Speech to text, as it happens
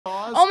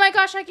Oh my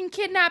gosh, I can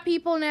kidnap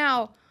people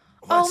now.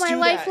 Oh, my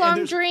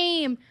lifelong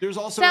dream. There's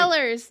also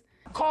sellers.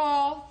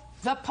 Call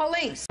the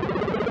police.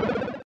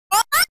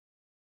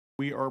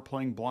 We are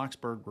playing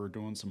Bloxburg. We're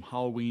doing some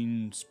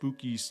Halloween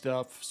spooky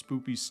stuff,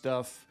 spoopy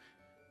stuff.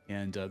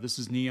 And this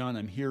is Kneon.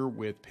 I'm here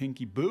with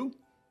PinkyBoo.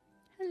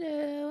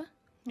 Hello.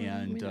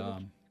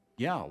 And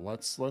yeah,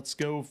 let's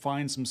go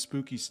find some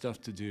spooky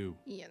stuff to do.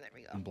 Yeah, there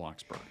we go. In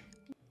Bloxburg.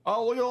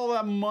 Oh, look at all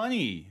that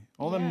money.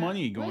 All that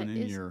money going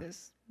in here. What is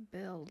this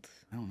build?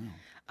 I don't know.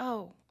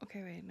 Oh,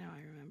 okay, wait, now I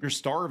remember. You're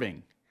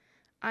starving.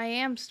 I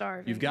am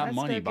starving. You've got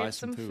money, go buy get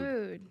some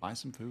food. Buy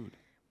some food.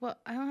 Well,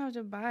 I don't have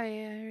to buy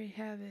it. I already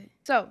have it.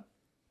 So,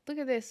 look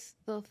at this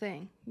little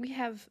thing. We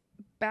have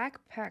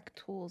backpack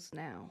tools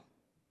now.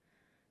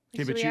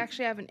 Okay, so but we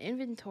actually have an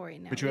inventory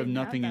now. But you have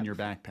nothing in your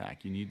backpack.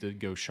 You need to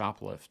go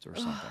shoplift or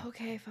something. Oh,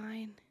 okay,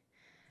 fine.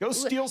 Go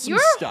steal some You're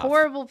stuff. You're a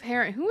horrible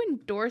parent. Who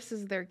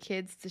endorses their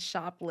kids to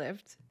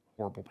shoplift?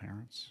 Horrible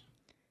parents.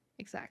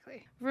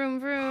 Exactly. Vroom,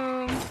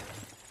 vroom.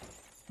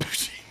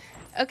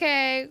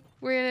 Okay,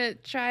 we're gonna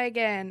try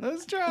again.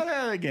 Let's try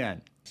that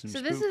again.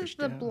 So this is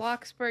the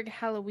Bloxburg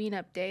Halloween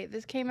update.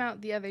 This came out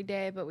the other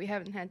day, but we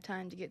haven't had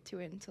time to get to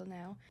it until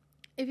now.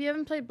 If you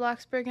haven't played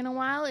Bloxburg in a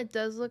while, it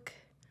does look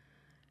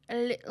a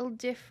little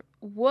different.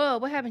 Whoa,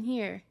 what happened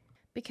here?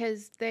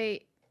 Because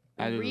they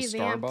added a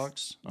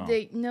Starbucks?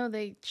 Oh.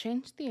 They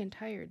changed the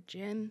entire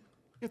gym.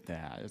 Look at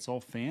that. It's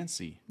all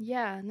fancy.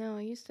 Yeah, no,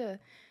 it used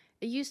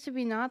to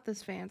be not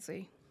this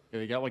fancy. Yeah,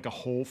 they got like a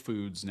Whole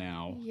Foods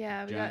now.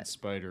 Yeah, we Giant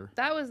spider.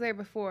 That was there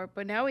before,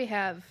 but now we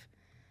have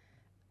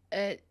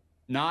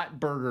not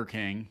Burger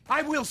King.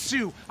 I will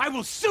sue. I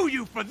will sue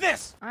you for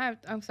this.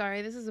 I'm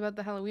sorry. This is about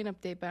the Halloween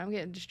update, but I'm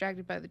getting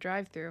distracted by the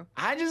drive-thru.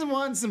 I just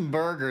want some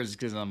burgers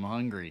because I'm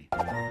hungry.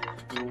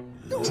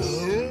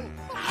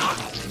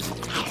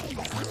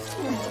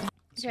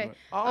 Okay.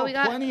 Oh, we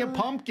got plenty of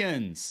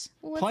pumpkins.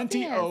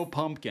 Plenty this? of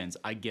pumpkins.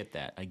 I get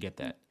that. I get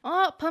that.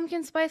 Oh,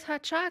 pumpkin spice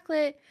hot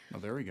chocolate. Oh,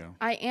 there we go.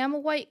 I am a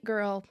white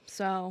girl,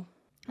 so.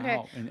 Okay,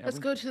 oh, let's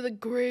go to the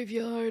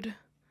graveyard.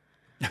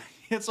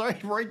 It's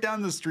right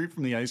down the street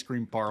from the ice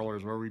cream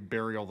parlors where we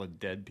bury all the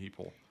dead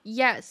people.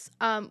 Yes.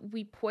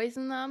 We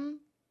poison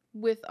them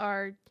with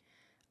our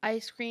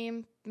ice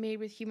cream made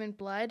with human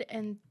blood,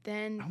 and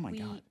then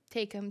we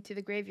take them to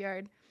the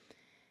graveyard.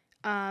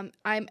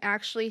 I'm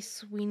actually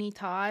Sweeney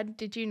Todd.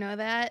 Did you know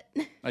that?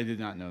 I did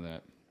not know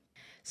that.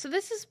 So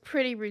this is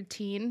pretty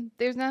routine.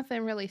 There's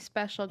nothing really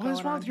special going on.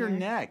 What's wrong with your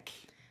neck?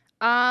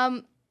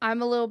 I'm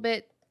a little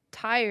bit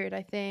tired,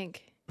 I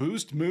think.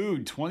 Boost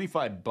mood,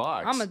 $25.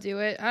 I'm gonna do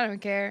it. I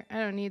don't care. I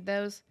don't need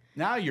those.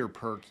 Now you're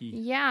perky.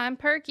 Yeah, I'm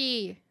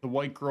perky. The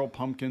white girl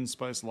pumpkin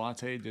spice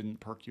latte didn't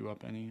perk you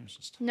up any. It was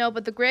just... No,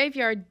 but the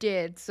graveyard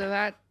did, so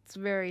that's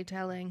very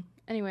telling.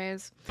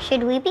 Anyways.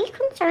 Should we be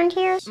concerned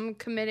here? I'm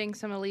committing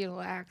some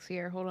illegal acts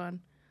here. Hold on.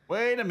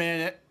 Wait a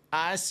minute.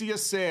 I see a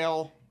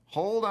sale.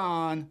 Hold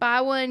on. Buy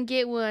one,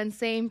 get one,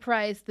 same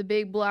price. The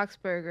big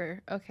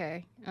Bloxburger.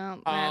 Okay.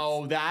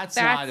 That's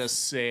not a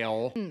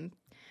sale.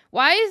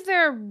 Why is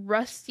there a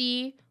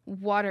rusty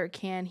water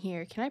can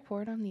here? Can I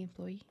pour it on the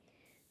employee?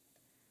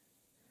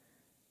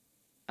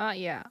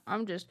 Yeah.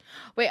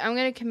 Wait, I'm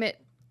going to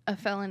commit a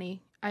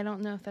felony. I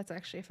don't know if that's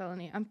actually a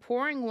felony. I'm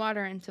pouring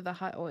water into the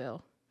hot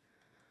oil.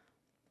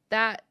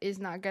 That is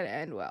not going to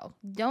end well.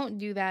 Don't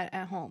do that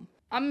at home.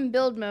 I'm in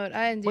build mode.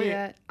 I didn't do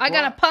that. I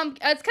got a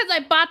pumpkin. It's because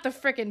I bought the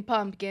freaking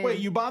pumpkin. Wait,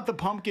 you bought the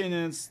pumpkin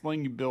and it's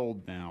letting you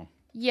build now.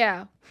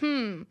 Yeah.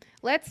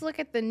 Let's look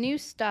at the new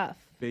stuff.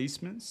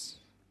 Basements?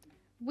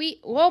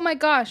 Oh my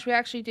gosh, we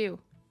actually do.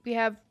 We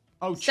have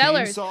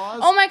sellers. Chainsaws?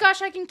 Oh my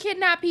gosh, I can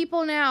kidnap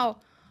people now.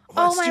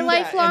 Let's my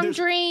lifelong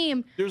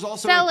dream. There's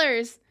also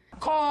sellers.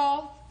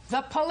 Call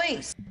the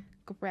police.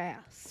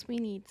 Grass. We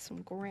need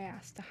some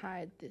grass to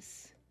hide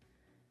this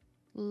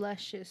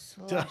luscious.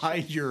 To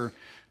hide your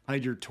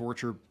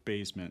torture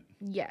basement.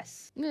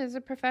 Yes. There's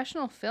a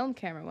professional film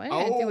camera. What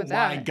are you gonna do with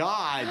that? Oh my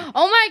god.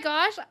 Oh my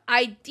gosh.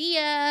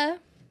 Idea.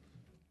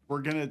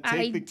 We're gonna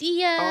take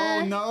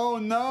Oh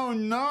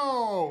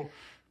no.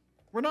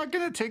 We're not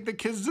gonna take the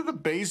kids to the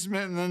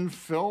basement and then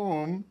film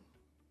them.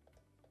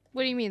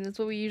 What do you mean? That's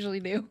what we usually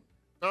do.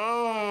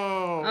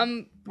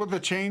 Oh. With a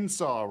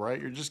chainsaw, right?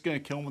 You're just gonna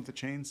kill them with the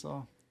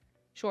chainsaw?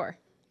 Sure.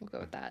 We'll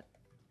go with that.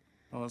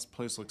 Oh, this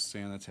place looks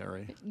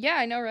sanitary. Yeah,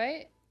 I know,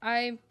 right?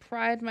 I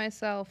pride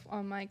myself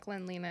on my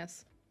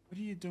cleanliness. What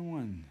are you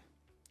doing?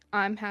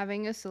 I'm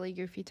having a silly,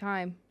 goofy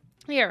time.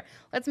 Here,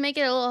 let's make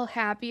it a little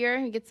happier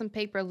and get some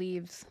paper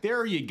leaves.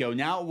 There you go.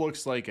 Now it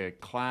looks like a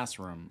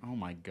classroom. Oh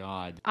my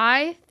god.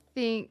 I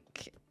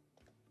think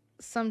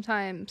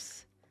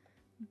sometimes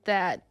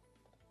that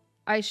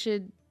I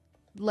should,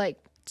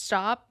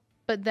 stop,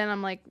 but then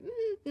I'm like,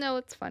 no,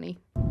 it's funny.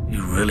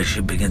 You really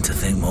should begin to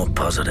think more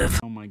positive.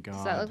 Oh my god.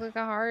 Does that look like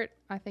a heart?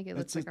 I think it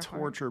looks like a heart. It's a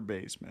torture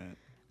basement.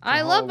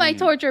 I love my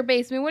torture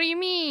basement. What do you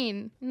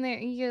mean? And there,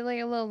 you get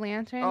a little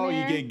lantern. Oh,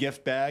 there. you get a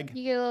gift bag?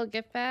 You get a little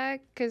gift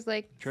bag? Because,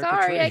 Trick or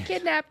sorry, I treat.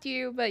 kidnapped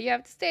you, but you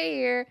have to stay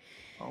here.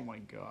 Oh my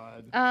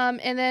god.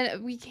 And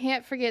then we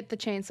can't forget the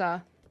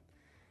chainsaw.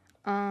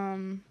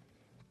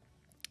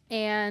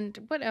 And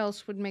what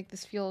else would make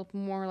this feel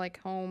more like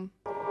home?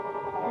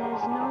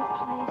 There's no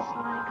place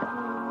like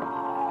home.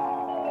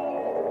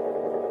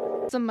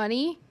 Some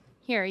money?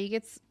 Here, you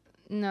get...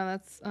 No,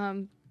 that's...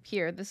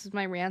 Here, this is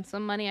my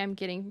ransom money I'm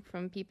getting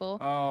from people.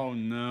 Oh,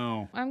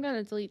 no. I'm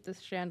gonna delete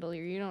this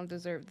chandelier. You don't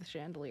deserve the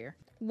chandelier.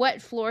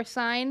 Wet floor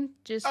sign.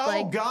 Just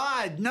Oh,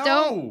 God,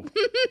 no!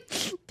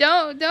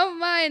 Don't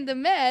mind the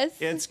mess.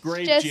 It's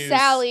grape just juice.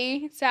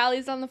 Sally.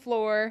 Sally's on the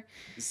floor.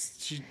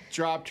 She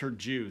dropped her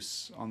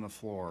juice on the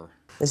floor.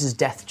 This is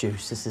death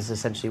juice. This is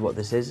essentially what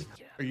this is.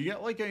 Are you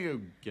gonna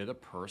get a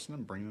person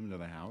and bring them to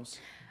the house?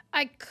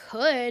 I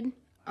could.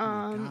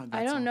 God,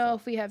 I don't know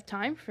if we have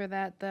time for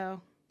that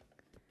though.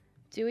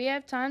 Do we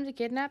have time to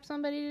kidnap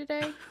somebody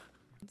today?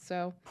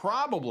 So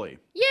probably.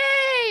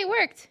 Yay! It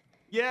worked.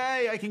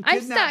 Yay! I can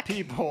kidnap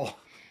people.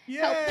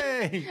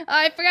 Yay!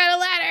 I forgot a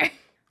ladder.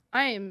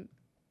 I am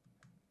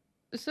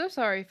so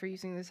sorry for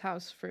using this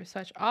house for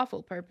such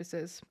awful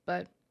purposes,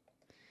 but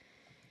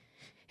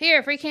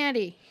here, free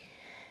candy.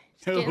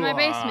 Just get in my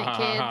basement,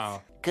 kids.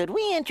 Could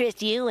we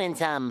interest you in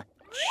some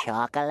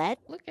chocolate?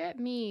 Look at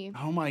me.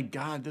 Oh my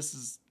God, this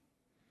is.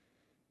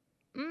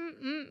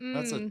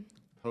 That's a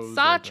pose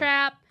saw right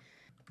trap.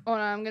 Oh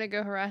no, I'm gonna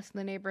go harass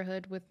the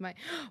neighborhood with my.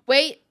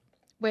 Wait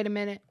a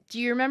minute. Do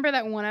you remember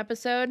that one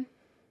episode?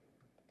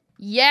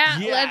 Yeah,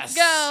 yes. Let's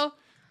go.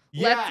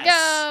 Yes. Let's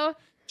go.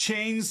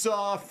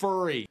 Chainsaw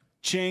Furry.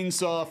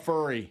 Chainsaw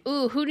Furry.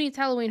 Ooh, who needs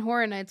Halloween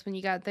Horror Nights when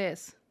you got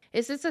this?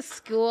 Is this a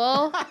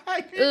school?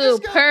 Ooh,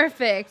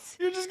 perfect.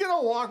 You're just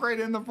gonna walk right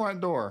in the front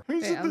door.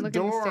 Who's Wait, at I'm the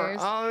looking door? upstairs.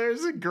 Oh,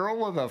 there's a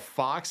girl with a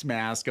fox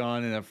mask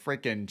on and a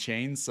freaking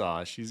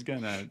chainsaw. She's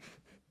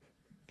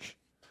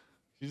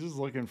just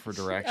looking for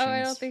directions. Oh,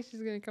 I don't think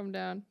she's gonna come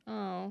down.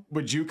 Oh.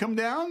 Would you come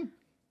down?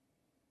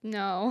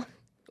 No.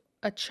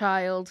 A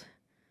child.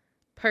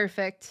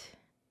 Perfect.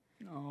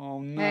 Oh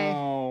no.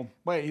 Hey.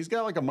 Wait, he's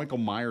got like a Michael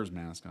Myers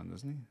mask on,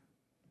 doesn't he?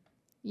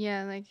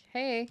 Yeah, like,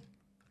 hey.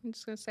 I'm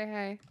just gonna say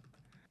hi.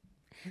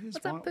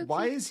 What's up,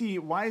 Pookie?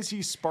 Why is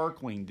he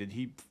sparkling? Did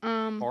he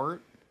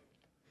fart?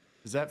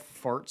 Is that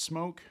fart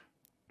smoke?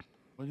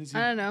 What is he?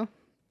 I don't know.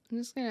 I'm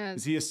just gonna.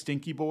 Is he a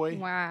stinky boy?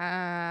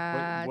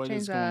 Wow. What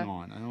is going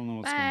on? I don't know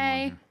what's going on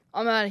here.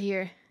 I'm out of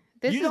here.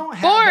 This is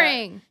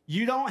boring.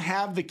 You don't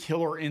have the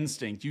killer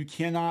instinct. You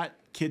cannot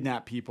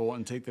kidnap people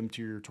and take them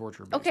to your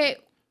torture basement. Okay,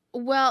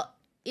 well,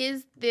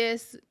 is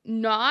this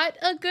not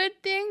a good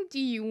thing? Do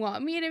you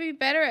want me to be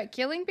better at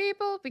killing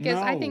people? Because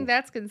I think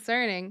that's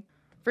concerning.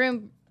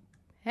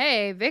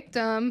 Hey,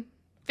 victim.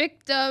 I'm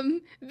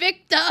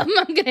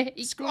gonna hit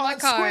you with my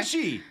car.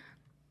 Squishy.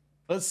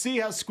 Let's see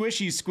how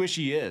squishy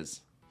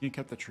is. Can you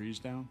cut the trees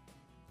down?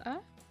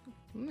 Let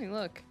me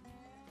look.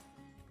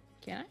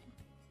 Can I?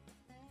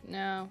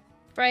 No.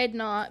 Afraid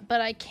not, but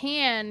I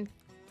can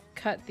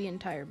cut the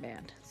entire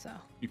band, so.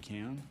 You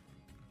can?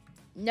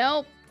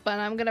 Nope, but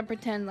I'm gonna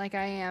pretend like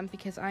I am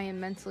because I am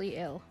mentally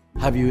ill.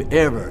 Have you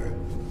ever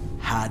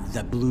had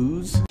the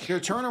blues? Here,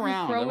 turn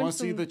around. I want to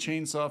see the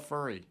Chainsaw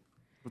Furry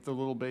with the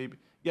little baby.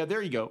 Yeah,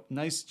 there you go.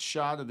 Nice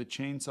shot of the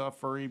Chainsaw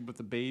Furry with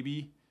the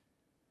baby.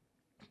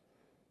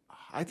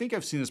 I think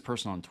I've seen this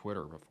person on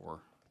Twitter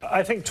before.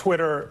 I think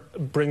Twitter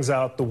brings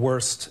out the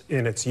worst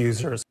in its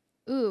users.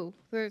 Ooh,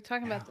 we're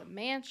talking about the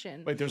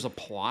mansion. Wait, there's a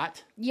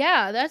plot?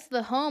 Yeah, that's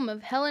the home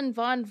of Helen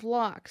von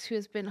Vlox, who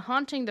has been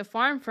haunting the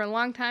farm for a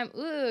long time.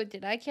 Ooh,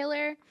 did I kill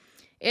her?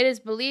 It is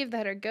believed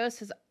that her ghost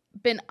has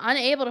been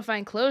unable to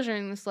find closure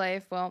in this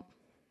life. Well,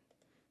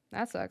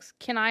 that sucks.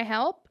 Can I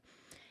help?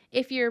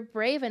 If you're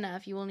brave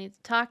enough, you will need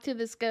to talk to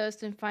this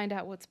ghost and find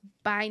out what's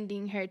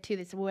binding her to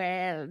this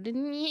world.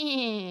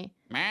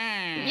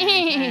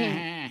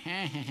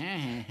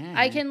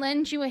 I can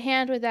lend you a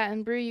hand with that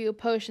and brew you a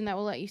potion that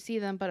will let you see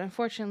them, but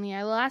unfortunately,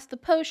 I lost the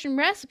potion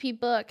recipe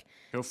book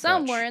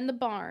somewhere in the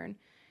barn.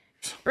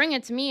 Bring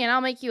it to me and I'll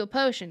make you a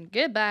potion.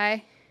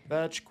 Goodbye.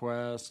 Fetch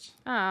quest.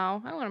 Oh,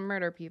 I want to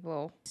murder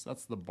people.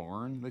 That's the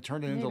barn? They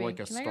turned it into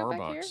like a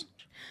Starbucks.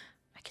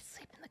 I can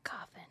sleep in the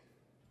coffin.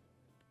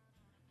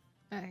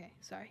 Okay,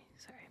 sorry.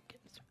 I'm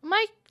getting started.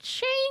 My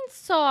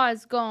chainsaw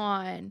is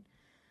gone.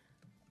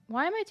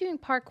 Why am I doing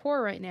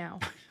parkour right now?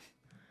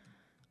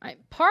 I'm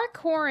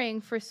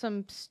parkouring for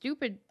some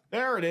stupid...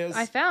 There it is.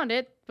 I found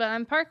it, but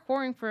I'm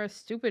parkouring for a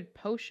stupid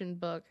potion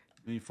book.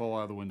 Then you fall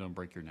out of the window and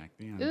break your neck.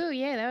 Ooh,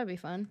 yeah, that would be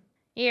fun.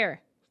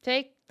 Here,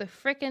 take the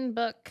frickin'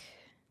 book.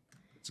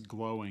 It's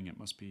glowing. It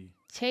must be...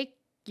 Take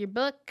your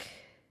book.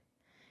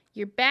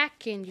 You're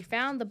back and you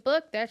found the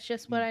book. That's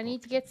just what I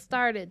need to get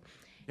started.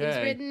 Yay. It's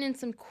written in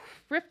some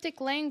cryptic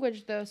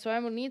language, though, so I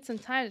will need some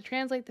time to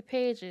translate the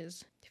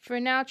pages. For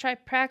now, try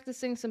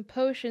practicing some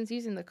potions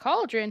using the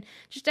cauldron.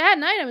 Just add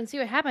an item and see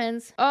what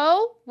happens.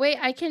 Oh, wait,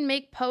 I can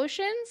make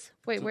potions?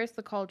 Wait, where's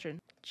the cauldron?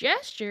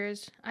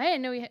 Gestures? I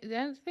didn't know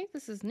I think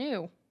this is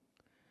new.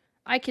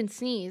 I can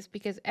sneeze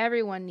because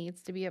everyone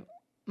needs to be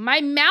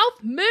My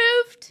mouth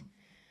moved!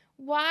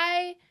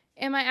 Why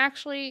am I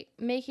actually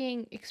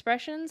making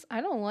expressions?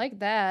 I don't like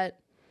that.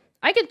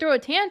 I can throw a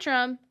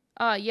tantrum.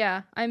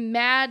 Yeah, I'm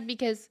mad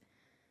because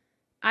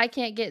I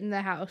can't get in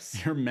the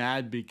house. You're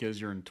mad because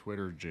you're in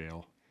Twitter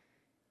jail.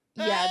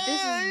 Yeah,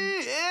 this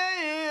is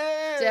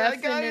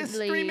definitely. I gotta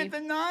scream at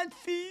the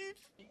Nazis.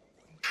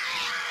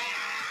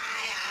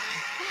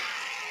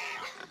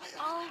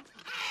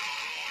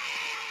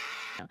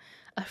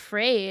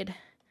 Afraid.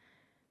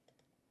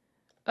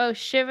 Oh,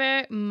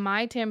 shiver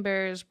my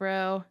timbers,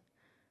 bro.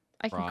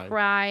 I can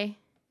cry.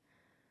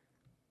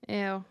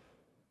 Ew.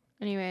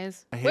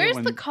 Anyways, where's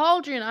the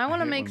cauldron? I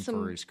want to make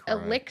some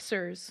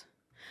elixirs.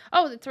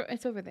 Oh,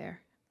 it's over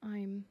there.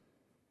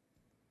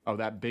 Oh,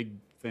 that big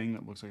thing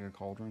that looks like a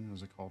cauldron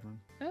is a cauldron.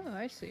 Oh,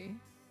 I see.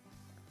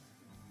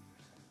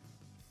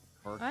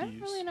 Car I don't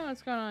keys. really know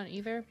what's going on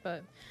either,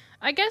 but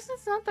I guess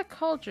it's not the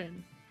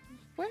cauldron.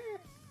 Where?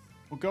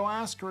 Well, go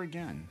ask her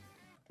again.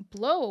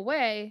 Blow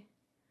away.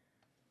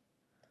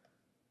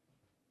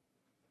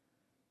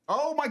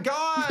 Oh my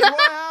God!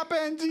 What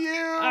happened to you?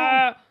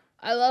 I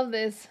love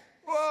this.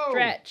 Whoa.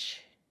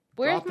 Stretch.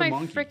 Where's Drop the my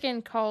monkey.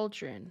 freaking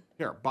cauldron?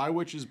 Here, buy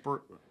witch's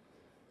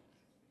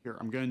Here,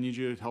 I'm gonna need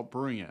you to help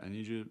brewing it. I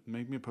need you to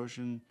make me a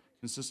potion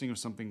consisting of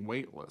something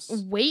weightless.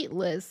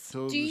 Weightless?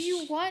 So do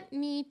you want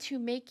me to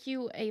make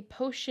you a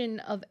potion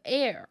of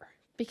air?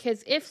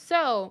 Because if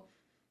so,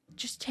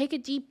 just take a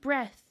deep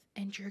breath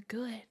and you're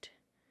good.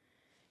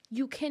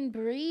 You can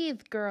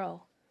breathe,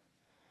 girl.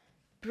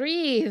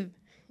 Breathe.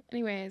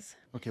 Anyways.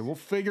 Okay, we'll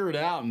figure it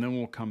out and then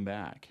we'll come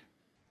back.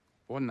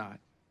 Or not.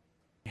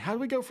 How do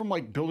we go from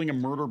like building a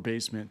murder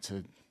basement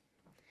to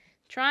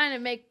trying to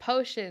make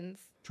potions?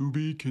 To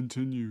be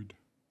continued.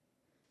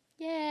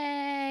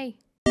 Yay.